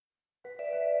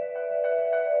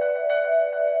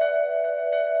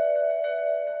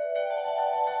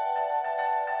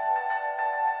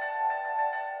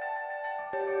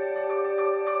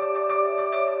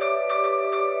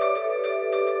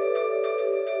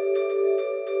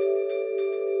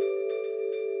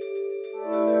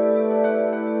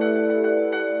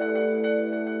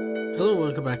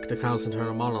welcome back to Kyle's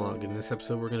Internal Monologue. In this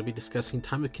episode, we're going to be discussing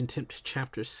Time of Contempt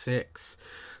Chapter 6.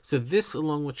 So this,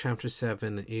 along with Chapter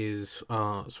 7, is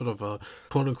sort of a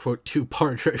quote-unquote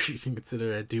two-parter, if you can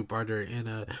consider it a two-parter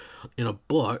in a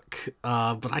book.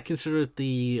 But I consider it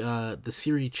the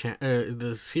series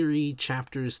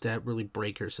chapters that really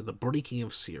break her, so the breaking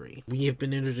of Ciri. We have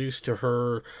been introduced to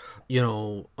her,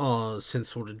 since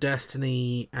sort of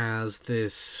Destiny as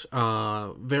this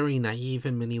very naive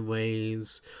in many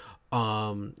ways,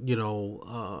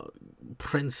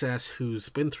 princess who's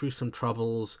been through some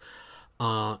troubles,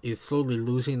 is slowly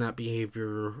losing that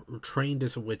behavior, trained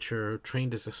as a witcher,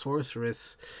 trained as a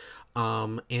sorceress,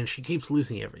 and she keeps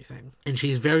losing everything. And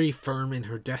she's very firm in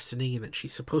her destiny, and that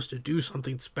she's supposed to do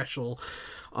something special,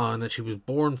 and that she was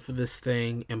born for this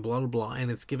thing, and blah, blah, blah,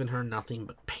 and it's given her nothing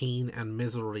but pain and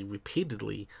misery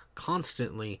repeatedly,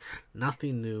 constantly,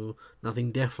 nothing new,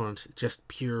 nothing different, just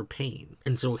pure pain.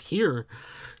 And so here,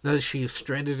 now that she is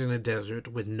stranded in a desert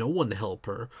with no one to help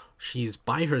her, she's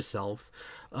by herself,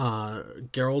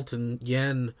 Geralt and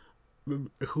Yen,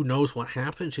 who knows what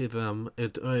happened to them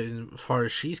as far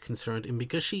as she's concerned, and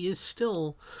because she is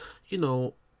still,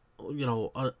 a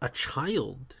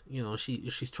child,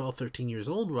 she's 12, 13 years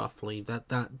old roughly,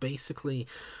 that basically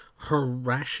her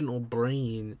rational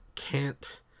brain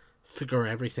can't figure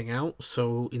everything out,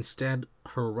 so instead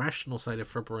her rational side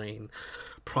of her brain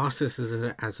processes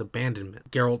it as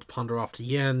abandonment. Geralt ponder off to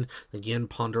Yen, then Yen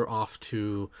ponder off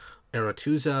to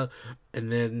Aretuza, and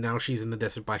then now she's in the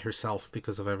desert by herself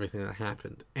because of everything that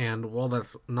happened. And while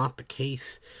that's not the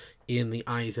case in the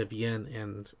eyes of Yen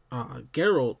and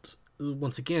Geralt,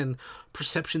 once again,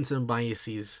 perceptions and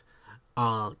biases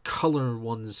color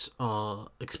one's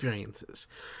experiences,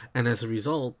 and as a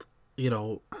result,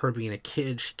 her being a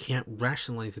kid, she can't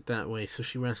rationalize it that way, so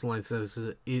she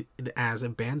rationalizes it as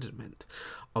abandonment.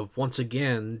 Of once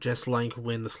again, just like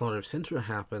when the slaughter of Cintra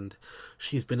happened,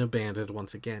 she's been abandoned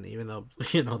once again, even though,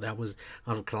 that was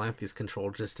out of Calanthi's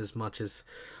control just as much as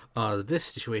this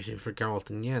situation for Geralt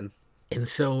and Yen. And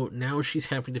so now she's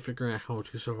having to figure out how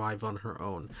to survive on her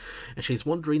own. And she's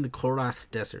wandering the Korath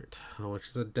Desert, which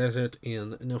is a desert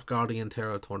in Nilfgaardian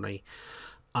territory.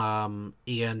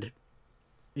 And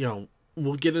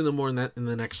we'll get into more in that in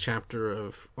the next chapter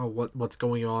of what's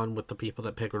going on with the people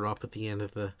that pick her up at the end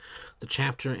of the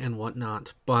chapter and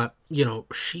whatnot. But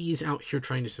she's out here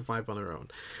trying to survive on her own.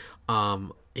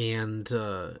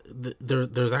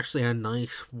 There's actually a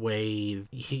nice way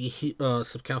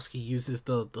Sapkowski uses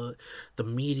the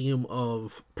medium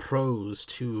of prose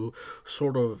to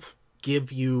sort of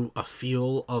give you a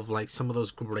feel of like some of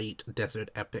those great desert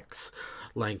epics,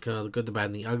 like The Good, the Bad,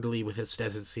 and the Ugly with its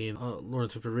desert scene,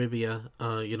 Lawrence of Arabia,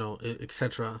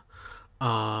 etc.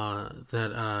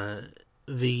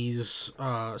 These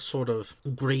sort of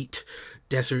great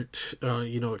desert,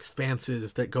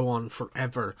 expanses that go on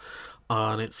forever,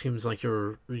 and it seems like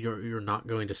you're not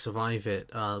going to survive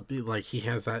it. Like he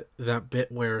has that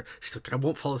bit where she's like, I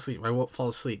won't fall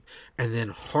asleep, and then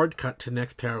hard cut to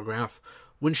next paragraph.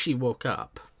 When she woke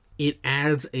up, it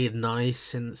adds a nice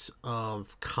sense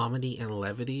of comedy and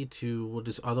levity to what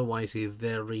is otherwise a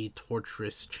very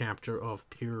torturous chapter of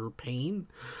pure pain,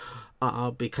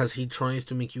 because he tries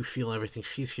to make you feel everything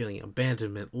she's feeling: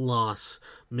 abandonment, loss,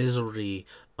 misery,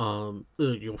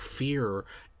 fear.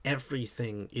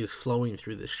 Everything is flowing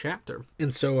through this chapter.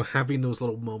 And so having those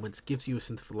little moments gives you a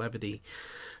sense of levity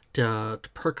to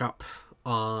perk up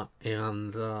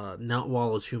and not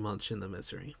wallow too much in the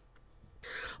misery.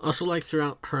 Also, like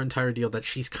throughout her entire deal, that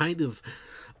she's kind of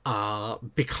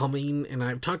becoming, and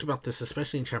I've talked about this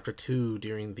especially in chapter 2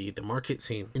 during the market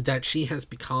scene, that she has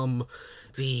become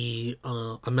the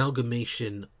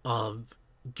amalgamation of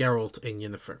Geralt and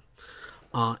Yennefer.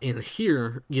 And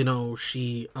here,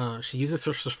 she uses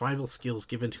her survival skills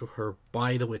given to her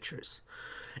by the Witchers,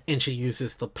 and she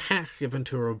uses the pack given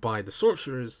to her by the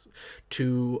sorcerers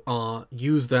to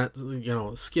use that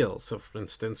skill. So for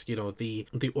instance, the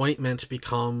ointment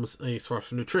becomes a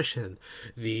source of nutrition,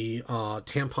 the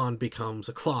tampon becomes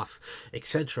a cloth,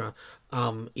 etc.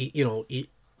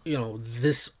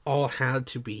 This all had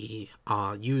to be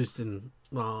used in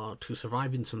to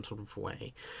survive in some sort of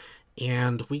way.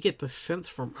 And we get the sense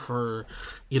from her,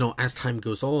 as time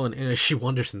goes on, and as she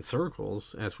wanders in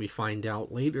circles, as we find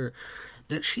out later,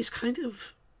 that she's kind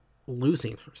of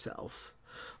losing herself.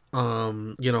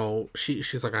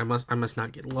 She's like, I must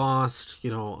not get lost.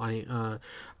 I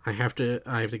have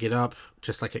to get up,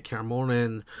 just like at Kaer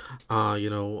Morhen.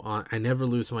 I never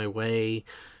lose my way.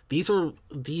 These are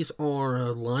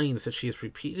lines that she's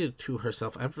repeated to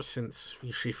herself ever since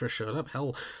she first showed up.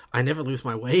 Hell, I never lose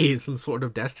my ways in Sword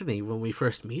of Destiny when we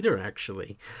first meet her,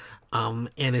 actually. And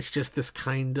it's just this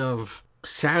kind of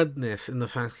sadness in the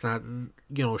fact that,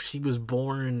 she was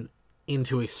born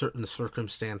into a certain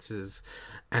circumstances,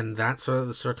 and that sort of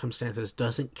the circumstances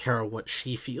doesn't care what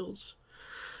she feels,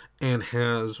 and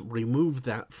has removed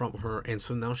that from her, and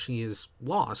so now she is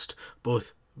lost,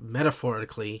 both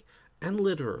metaphorically and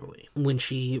literally. When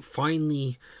she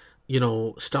finally,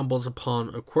 stumbles upon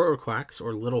a Quirquax,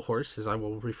 or Little Horse, as I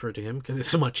will refer to him, because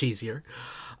it's much easier,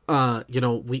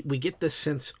 we get this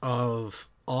sense of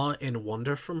awe and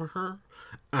wonder from her.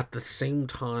 At the same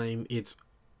time, it's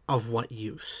of what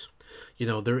use?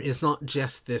 There is not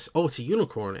just this, oh, it's a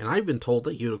unicorn, and I've been told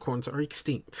that unicorns are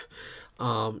extinct.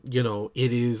 It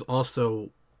is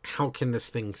also, how can this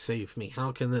thing save me?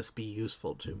 How can this be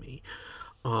useful to me?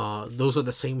 Those are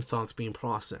the same thoughts being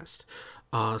processed.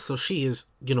 So she is,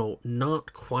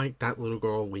 not quite that little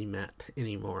girl we met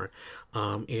anymore.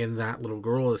 And that little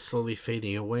girl is slowly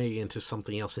fading away into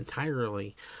something else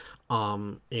entirely.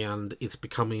 And it's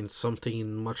becoming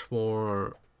something much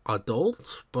more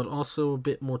adult, but also a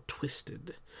bit more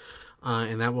twisted.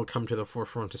 And that will come to the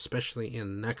forefront, especially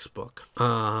in the next book.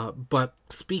 But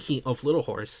speaking of Little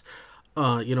Horse,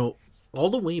 all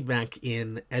the way back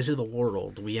in Edge of the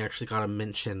World, we actually got a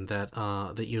mention that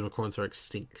that unicorns are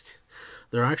extinct.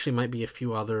 There actually might be a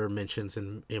few other mentions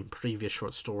in previous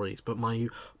short stories, but my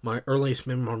earliest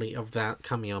memory of that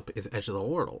coming up is Edge of the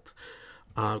World.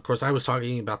 Of course, I was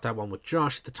talking about that one with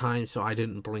Josh at the time, so I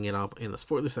didn't bring it up in the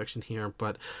spoiler section here,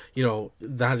 but,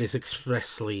 that is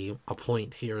expressly a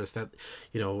point here, is that,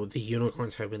 the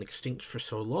unicorns have been extinct for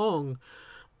so long,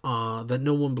 that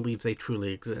no one believes they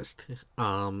truly exist.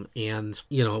 And,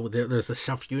 there's the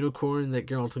stuffed unicorn that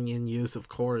Geralt and Yen used, of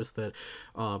course, that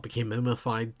became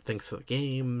mimified thanks to the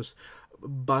games,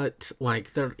 but,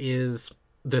 there is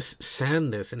this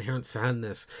sadness, inherent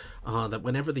sadness, that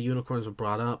whenever the unicorns are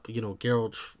brought up,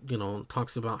 Geralt,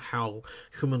 talks about how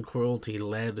human cruelty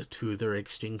led to their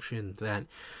extinction, that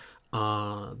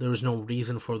there was no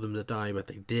reason for them to die, but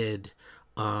they did,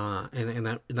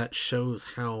 and that shows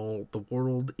how the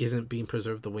world isn't being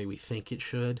preserved the way we think it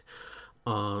should,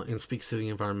 and speaks to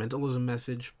the environmentalism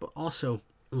message, but also,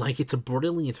 it's a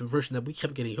brilliant version that we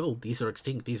kept getting, oh, these are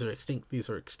extinct, these are extinct, these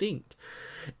are extinct.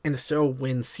 And so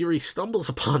when Ciri stumbles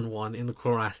upon one in the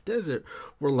Korath Desert,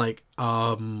 we're like,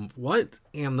 what?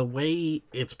 And the way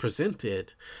it's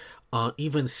presented,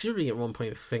 even Ciri at one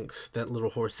point thinks that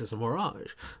Little Horse is a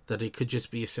mirage, that it could just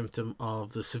be a symptom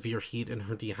of the severe heat and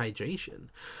her dehydration.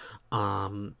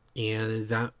 And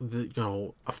that,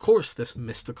 of course, this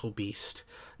mystical beast,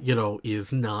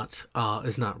 is not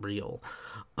real.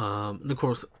 And of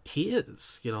course, he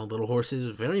is. Little Horse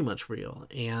is very much real.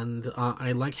 And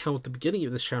I like how at the beginning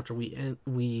of this chapter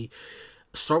we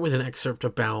start with an excerpt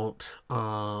about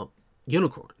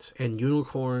unicorns, and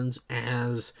unicorns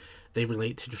as they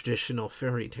relate to traditional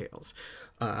fairy tales.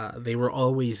 They were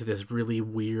always this really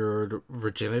weird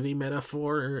virginity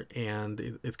metaphor,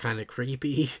 and it's kind of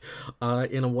creepy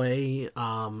in a way.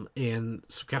 And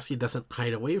Sapkowski doesn't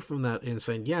hide away from that in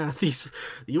saying, yeah, these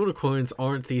unicorns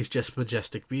aren't these just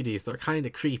majestic beauties. They're kind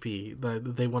of creepy.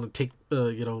 They want to take,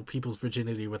 people's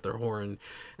virginity with their horn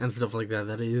and stuff like that.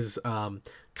 That is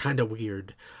kind of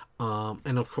weird.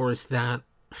 And of course, that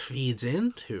feeds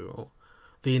into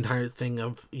the entire thing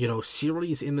of,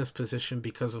 Ciri's in this position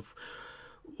because of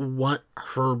what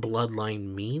her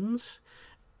bloodline means,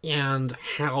 and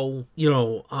how,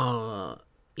 in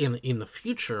the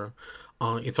future,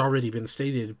 it's already been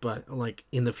stated, but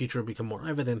in the future it'll become more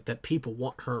evident that people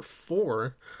want her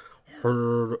for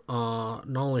her,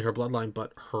 not only her bloodline,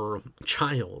 but her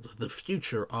child, the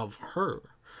future of her.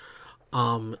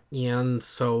 And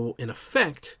so in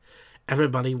effect,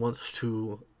 everybody wants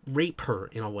to rape her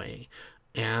in a way.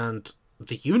 And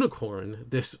the unicorn,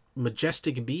 this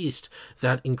majestic beast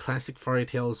that in classic fairy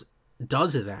tales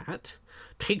does that,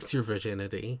 takes your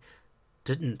virginity,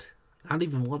 not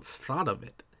even once thought of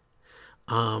it.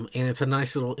 And it's a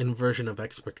nice little inversion of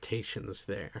expectations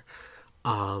there.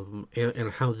 And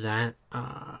how that,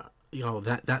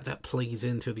 that plays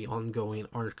into the ongoing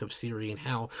arc of Ciri, and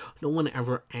how no one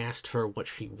ever asked her what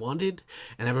she wanted,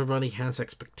 and everybody has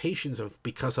expectations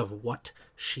because of what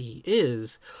she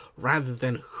is, rather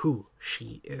than who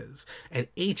she is. And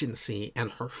agency,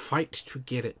 and her fight to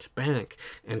get it back,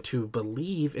 and to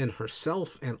believe in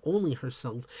herself and only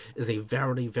herself, is a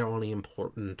very, very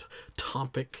important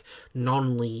topic, not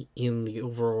only in the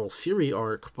overall Ciri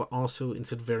arc, but also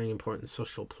it's a very important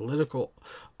social political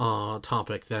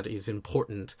topic that is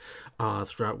important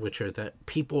throughout Witcher, that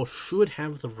people should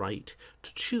have the right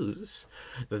to choose.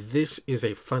 That this is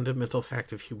a fundamental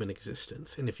fact of human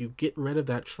existence, and if you get rid of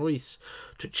that choice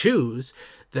to choose,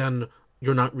 then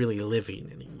you're not really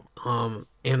living anymore.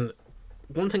 And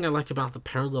one thing I like about the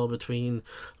parallel between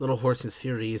Little Horse and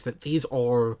Ciri is that these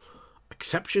are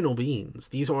exceptional beings.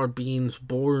 These are beings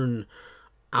born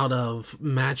out of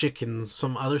magic and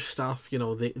some other stuff.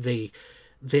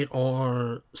 They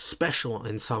are special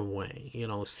in some way.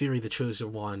 Ciri, the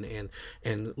chosen one,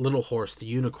 and Little Horse, the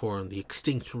unicorn, the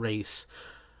extinct race.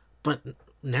 But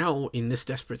now in this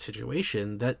desperate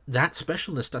situation, that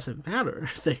specialness doesn't matter.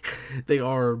 They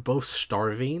are both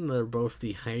starving, they're both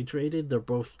dehydrated, they're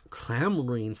both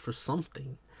clamoring for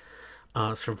something.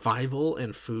 Survival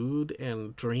and food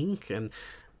and drink. And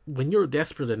when you're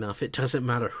desperate enough, it doesn't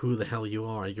matter who the hell you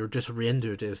are. You're just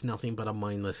rendered as nothing but a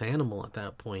mindless animal at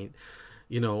that point.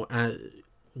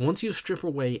 Once you strip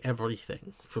away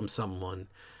everything from someone,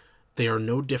 they are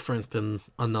no different than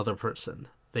another person.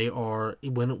 They are,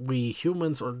 when we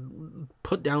humans are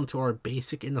put down to our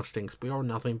basic instincts, we are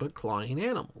nothing but clawing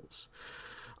animals.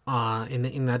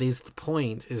 And that is the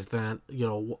point, is that,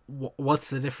 what's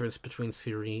the difference between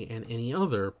Ciri and any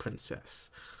other princess?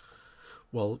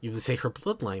 Well, you would say her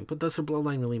bloodline, but does her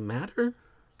bloodline really matter?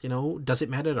 Does it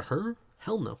matter to her?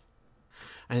 Hell no.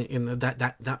 And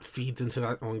that feeds into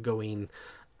that ongoing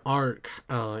arc,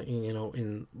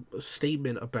 in a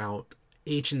statement about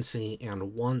agency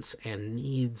and wants and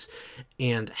needs,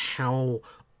 and how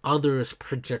others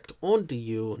project onto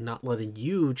you, not letting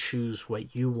you choose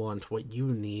what you want, what you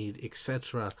need,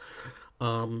 etc.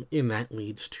 And that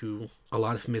leads to a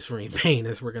lot of misery and pain,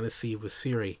 as we're going to see with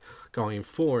Ciri going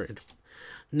forward.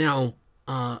 Now,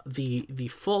 the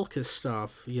Falka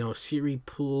stuff, Ciri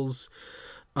pulls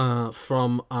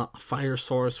from a fire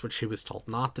source, which she was told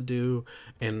not to do,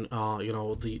 and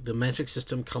the magic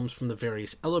system comes from the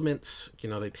various elements.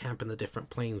 They tap in the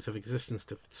different planes of existence,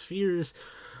 different spheres.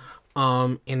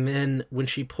 And then when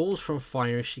she pulls from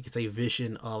fire, she gets a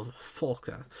vision of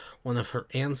Falka, one of her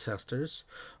ancestors.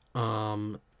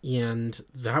 And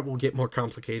that will get more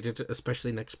complicated,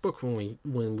 especially next book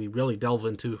when we really delve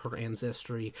into her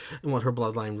ancestry and what her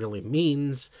bloodline really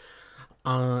means.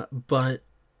 But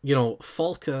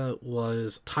Falka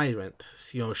was tyrant.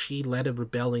 She led a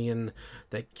rebellion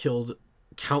that killed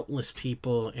countless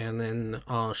people, and then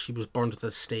she was burned at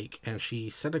the stake, and she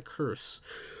set a curse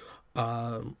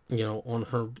on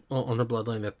her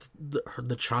bloodline, that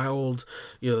the child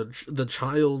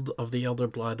of the elder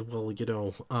blood will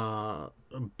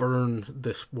burn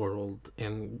this world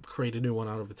and create a new one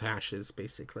out of its ashes,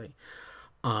 basically.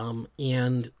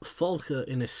 And Falka,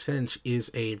 in a sense,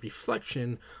 is a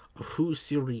reflection of who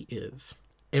Ciri is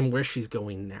and where she's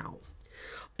going now.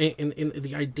 And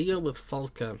the idea with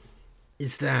Falka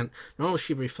is that not only is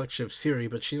she a reflection of Ciri,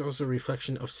 but she's also a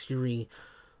reflection of Ciri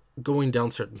going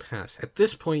down certain paths. At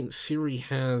this point, Ciri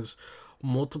has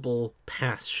multiple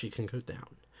paths she can go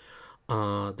down.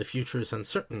 The future is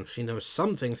uncertain. She knows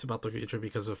some things about the future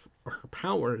because of her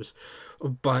powers,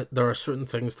 but there are certain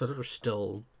things that are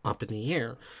still up in the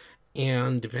air.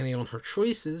 And depending on her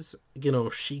choices,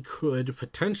 she could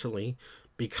potentially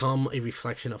become a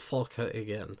reflection of Falka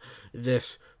again.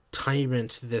 This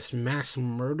tyrant, this mass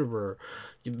murderer,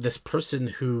 this person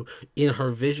who, in her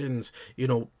visions,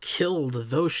 killed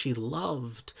those she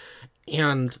loved.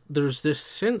 And there's this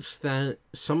sense that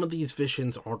some of these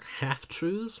visions are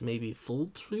half-truths, maybe full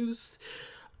truths.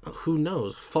 Who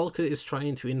knows? Falka is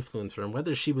trying to influence her, and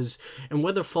whether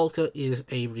Falka is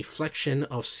a reflection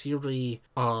of Ciri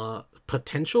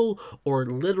potential, or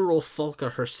literal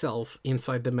Falka herself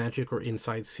inside the magic or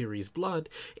inside Ciri's blood,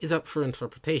 is up for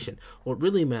interpretation. What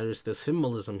really matters is the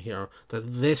symbolism here,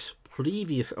 that this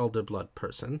previous elder blood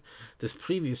person, this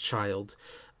previous child,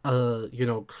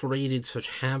 created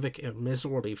such havoc and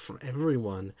misery for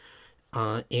everyone.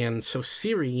 And so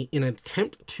Ciri, in an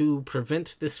attempt to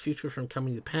prevent this future from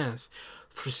coming to pass,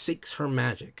 forsakes her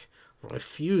magic,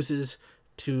 refuses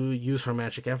to use her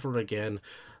magic ever again,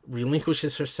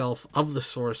 relinquishes herself of the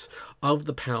source, of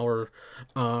the power,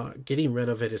 getting rid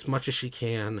of it as much as she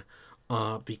can,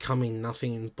 becoming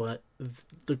nothing but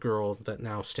the girl that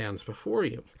now stands before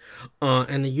you.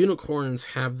 And the unicorns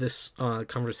have this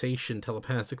conversation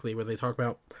telepathically where they talk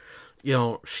about,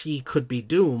 she could be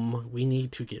Doom. We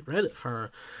need to get rid of her.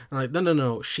 And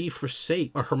no. She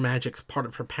forsake her magic's part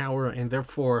of her power, and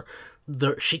therefore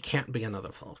she can't be another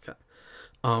Falka.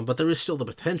 But there is still the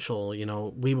potential.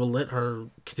 We will let her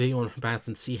continue on her path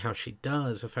and see how she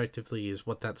does. Effectively, is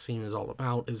what that scene is all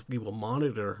about. Is we will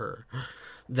monitor her.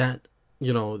 That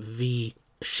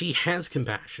she has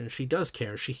compassion. She does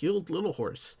care. She healed Little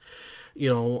Horse.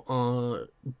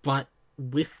 But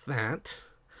with that,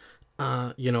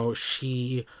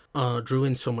 she drew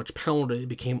in so much power that it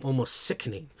became almost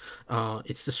sickening.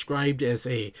 It's described as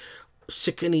a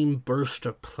sickening burst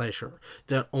of pleasure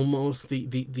that almost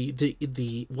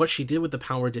the what she did with the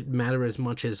power didn't matter as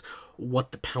much as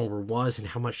what the power was and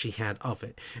how much she had of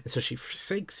it, and so she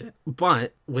forsakes it.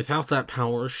 But without that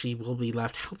power, she will be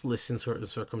left helpless in certain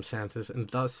circumstances, and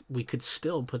thus we could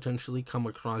still potentially come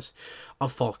across a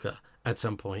Falca at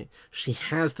some point. She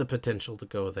has the potential to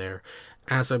go there.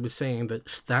 As I was saying,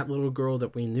 that little girl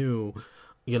that we knew,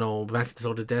 back in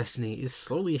Sword of Destiny, is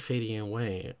slowly fading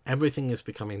away. Everything is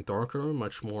becoming darker,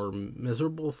 much more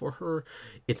miserable for her.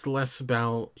 It's less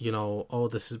about, oh,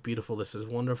 this is beautiful, this is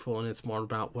wonderful, and it's more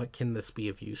about, what can this be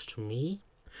of use to me?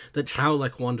 The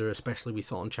childlike wonder, especially we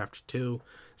saw in Chapter 2,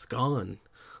 is gone.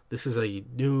 This is a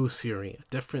new Ciri, a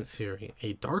different Ciri,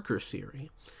 a darker Ciri.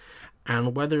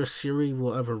 And whether Ciri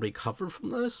will ever recover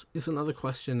from this is another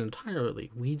question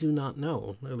entirely. We do not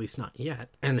know, at least not yet.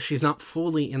 And she's not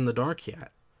fully in the dark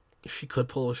yet. She could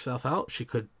pull herself out. She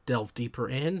could delve deeper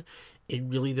in. It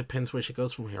really depends where she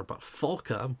goes from here. But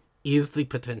Falca is the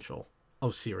potential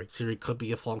of Ciri. Ciri could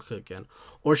be a Falca again.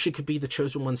 Or she could be the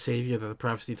chosen one savior that the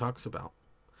prophecy talks about.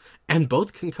 And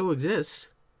both can coexist.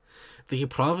 The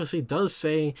prophecy does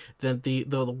say that the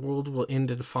world will end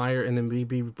in fire and then we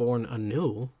be reborn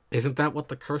anew. Isn't that what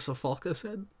the Curse of Falca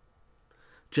said?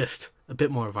 Just a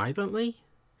bit more violently?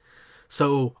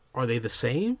 So, are they the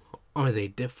same? Are they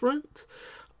different?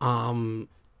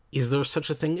 Is there such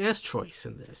a thing as choice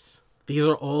in this? These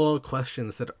are all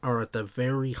questions that are at the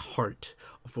very heart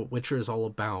of what Witcher is all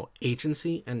about.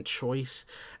 Agency and choice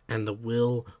and the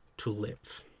will to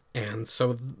live. And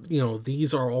so,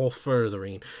 these are all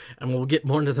furthering. And we'll get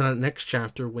more into that next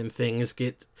chapter when things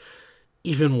get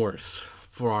even worse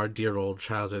for our dear old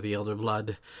child of the Elder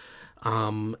Blood.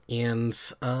 It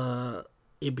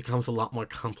becomes a lot more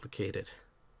complicated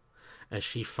as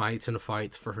she fights and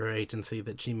fights for her agency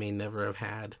that she may never have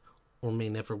had or may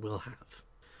never will have.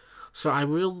 So I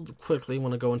real quickly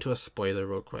want to go into a spoiler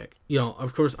real quick.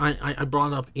 Of course, I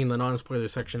brought up in the non-spoiler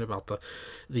section about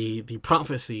the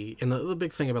prophecy, and the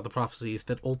big thing about the prophecy is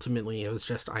that ultimately it was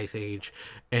just Ice Age,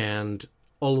 and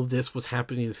all of this was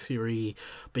happening to Ciri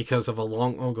because of a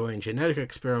long ongoing genetic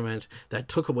experiment that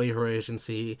took away her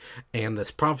agency, and this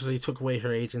prophecy took away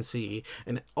her agency,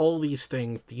 and all these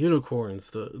things, the unicorns,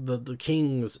 the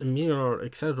kings, Emir,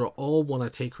 etc., all want to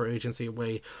take her agency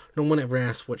away. No one ever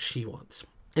asks what she wants.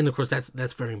 And of course,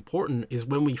 that's very important, is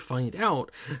when we find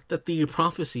out that the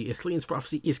prophecy, Athelian's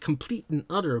prophecy, is complete and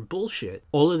utter bullshit.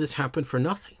 All of this happened for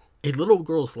nothing. A little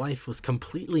girl's life was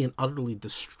completely and utterly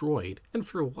destroyed. And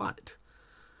for what?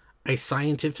 A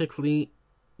scientifically,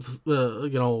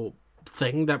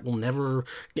 thing that will never,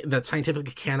 that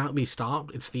scientifically cannot be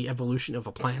stopped. It's the evolution of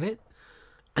a planet.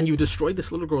 And you destroyed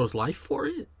this little girl's life for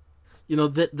it?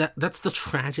 That's the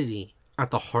tragedy at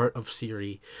the heart of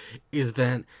Ciri, is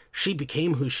that she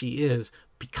became who she is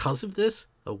because of this.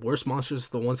 The worst monsters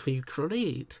are the ones we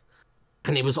create.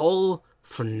 And it was all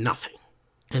for nothing.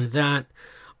 And that,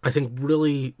 I think,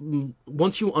 really,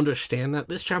 once you understand that,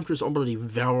 this chapter is already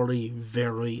very,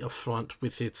 very upfront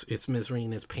with its misery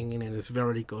and its pain, and it's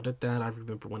very good at that. I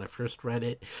remember when I first read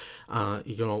it,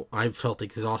 I felt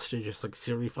exhausted, just like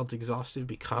Ciri felt exhausted,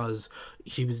 because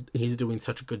he's doing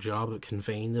such a good job of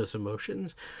conveying those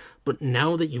emotions. But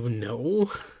now that you know,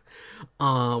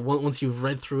 once you've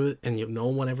read through it and you know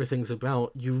what everything's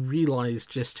about, you realize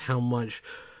just how much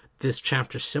this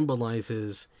chapter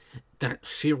symbolizes that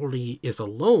Ciri is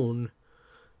alone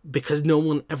because no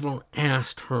one ever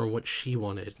asked her what she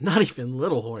wanted. Not even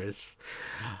Little Horse.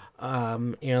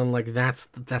 And that's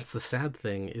the sad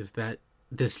thing, is that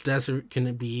this desert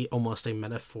can be almost a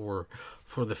metaphor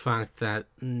for the fact that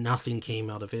nothing came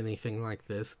out of anything like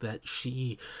this, that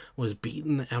she was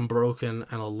beaten and broken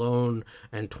and alone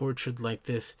and tortured like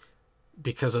this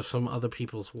because of some other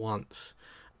people's wants.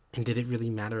 And did it really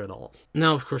matter at all?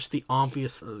 Now, of course, the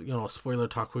obvious, spoiler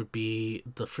talk would be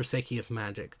the forsaking of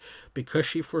magic. Because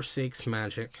she forsakes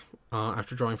magic,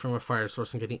 after drawing from a fire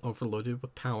source and getting overloaded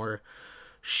with power,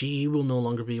 she will no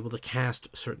longer be able to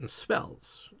cast certain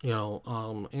spells.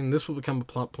 And this will become a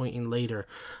plot point in later.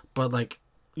 But,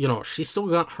 she still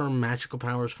got her magical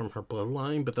powers from her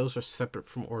bloodline, but those are separate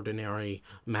from ordinary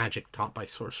magic taught by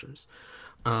sorcerers.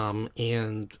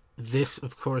 And this,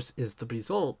 of course, is the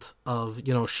result of,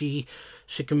 she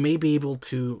can maybe able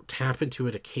to tap into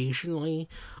it occasionally,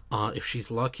 if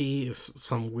she's lucky, if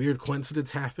some weird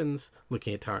coincidence happens,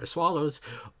 looking at Tower of Swallows,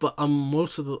 but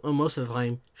most of the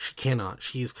time, she cannot.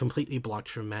 She is completely blocked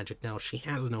from magic now. She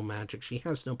has no magic. She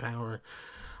has no power.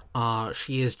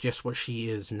 She is just what she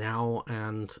is now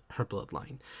and her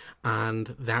bloodline.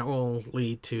 And that will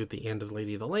lead to the end of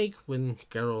Lady of the Lake when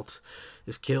Geralt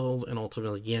is killed and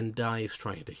ultimately Yen dies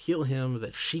trying to heal him,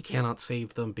 that she cannot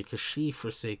save them because she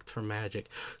forsaked her magic.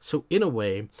 So in a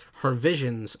way, her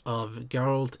visions of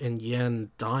Geralt and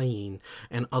Yen dying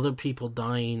and other people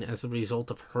dying as a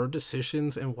result of her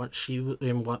decisions and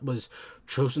what was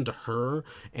chosen to her,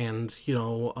 and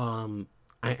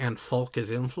and Falka's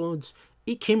influence,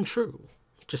 it came true,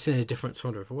 just in a different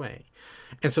sort of way.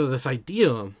 And so this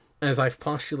idea, as I've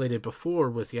postulated before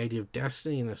with the idea of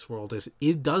destiny in this world, is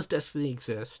does destiny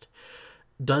exist?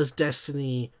 Does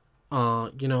destiny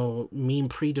mean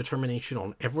predetermination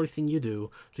on everything you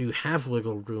do? Do you have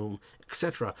wiggle room,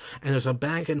 etc.? And there's a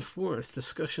back and forth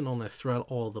discussion on this throughout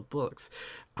all the books.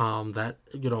 That,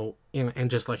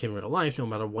 and just like in real life, no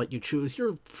matter what you choose,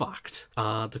 you're fucked.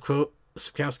 To quote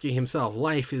Sapkowski himself,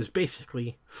 life is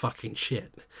basically fucking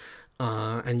shit.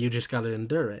 And you just gotta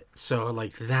endure it. So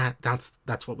like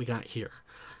that's what we got here.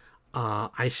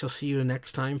 I shall see you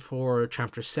next time for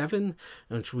chapter 7,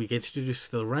 in which we get to introduce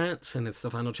the rats, and it's the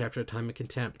final chapter of Time of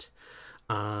Contempt.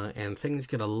 And things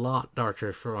get a lot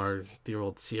darker for our dear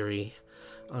old Ciri,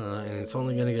 and it's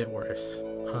only gonna get worse.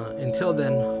 Until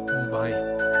then,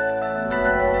 bye.